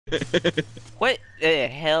What the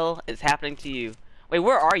hell is happening to you? Wait,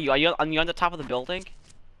 where are you? Are you on the top of the building?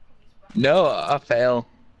 No, I fell.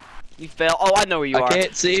 You fell. Oh, I know where you I are.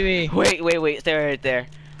 can't see me. Wait. There, right there.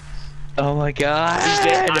 Oh my god.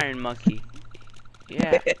 DJ Iron Monkey.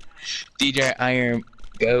 Yeah. DJ Iron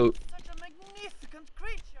Goat. Such a magnificent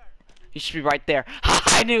creature. You should be right there.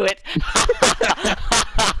 I knew it.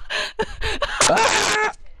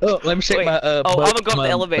 Ah! Oh, let me check Wait. my Oh, I'm gonna go up the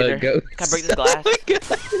elevator. goats. Can I break this glass? Oh my god.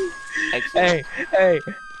 Excellent. Hey,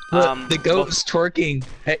 look, the well- goat's twerking.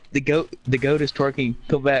 Hey, the goat is twerking.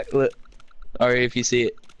 Come back, look. Or if you see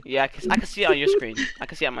it. Yeah, I can see it on your screen. I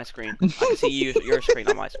can see it on my screen. I can see your screen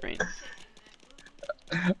on my screen.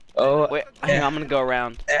 Oh, Wait, hang on, I'm gonna go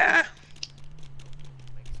around. ah.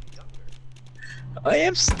 I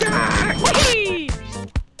am stuck. Whee!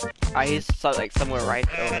 He's like somewhere right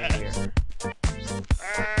over here.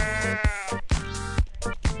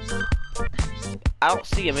 I don't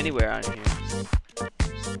see him anywhere on here.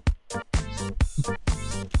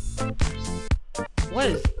 What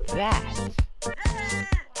is that?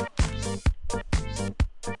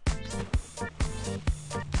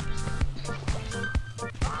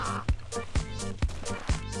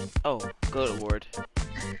 Oh, good award.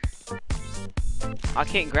 I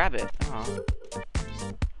can't grab it. Oh.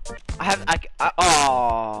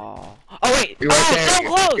 Oh. Oh wait. You're right there. So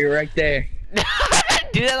close. You're right there.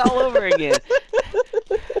 Do that all over again.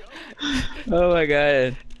 Oh my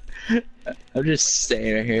god. I'm just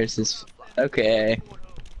staying right here. It's just okay.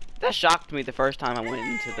 That shocked me the first time I went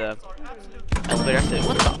into the elevator. I said,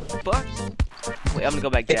 "What the fuck?" Wait, I'm gonna go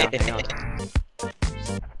back down. Hang on.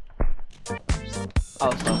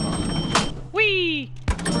 Oh, so whee!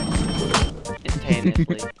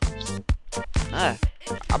 Instantaneously. Ah,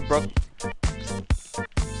 I broke.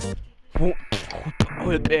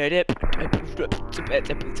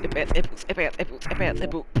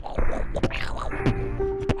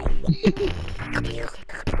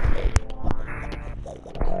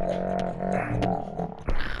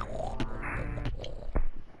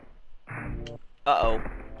 Uh-oh.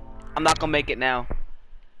 I'm not gonna make it now.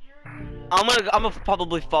 I'm gonna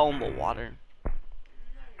probably fall in the water.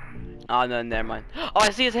 Oh no, never mind. Oh, I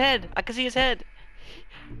see his head. I can see his head.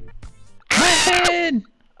 Man!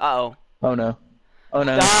 Uh-oh. Oh no. Oh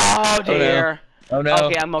no. Oh dear. Oh no.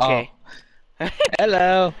 Okay, I'm okay. Oh.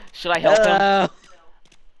 Hello. Should I help him? Hello.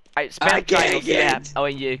 Alright, spam I triangle. can't Yeah. get. Oh,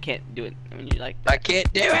 and you can't do it when you like. I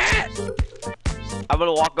can't do it. I'm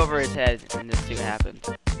gonna walk over his head and just see what happens.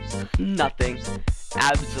 Nothing.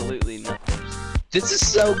 Absolutely nothing. This is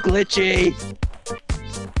so glitchy.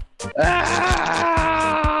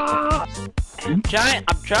 Ah! I'm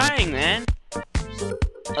trying, man. Oh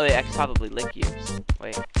wait, I can probably lick you.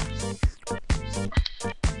 Wait.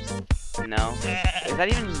 No. Is that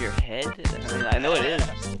even your head? I mean, I know it is.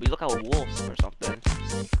 You look like a wolf or something.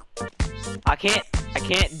 I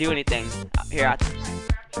can't do anything. Here,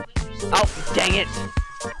 oh, dang it!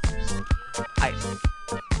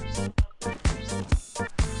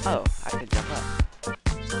 Oh, I can jump up.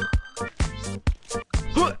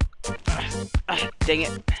 Dang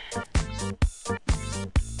it.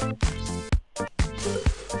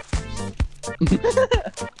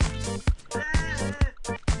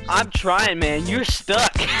 I'm trying, man. You're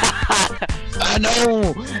stuck. I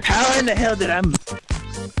know. How in the hell did I?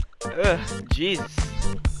 Ugh, Jesus.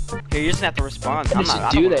 Here, you're just gonna have to respond. I should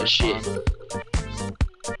do that shit.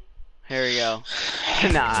 Here we go.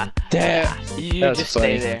 Nah. Damn. You That was just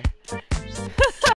funny. stay there.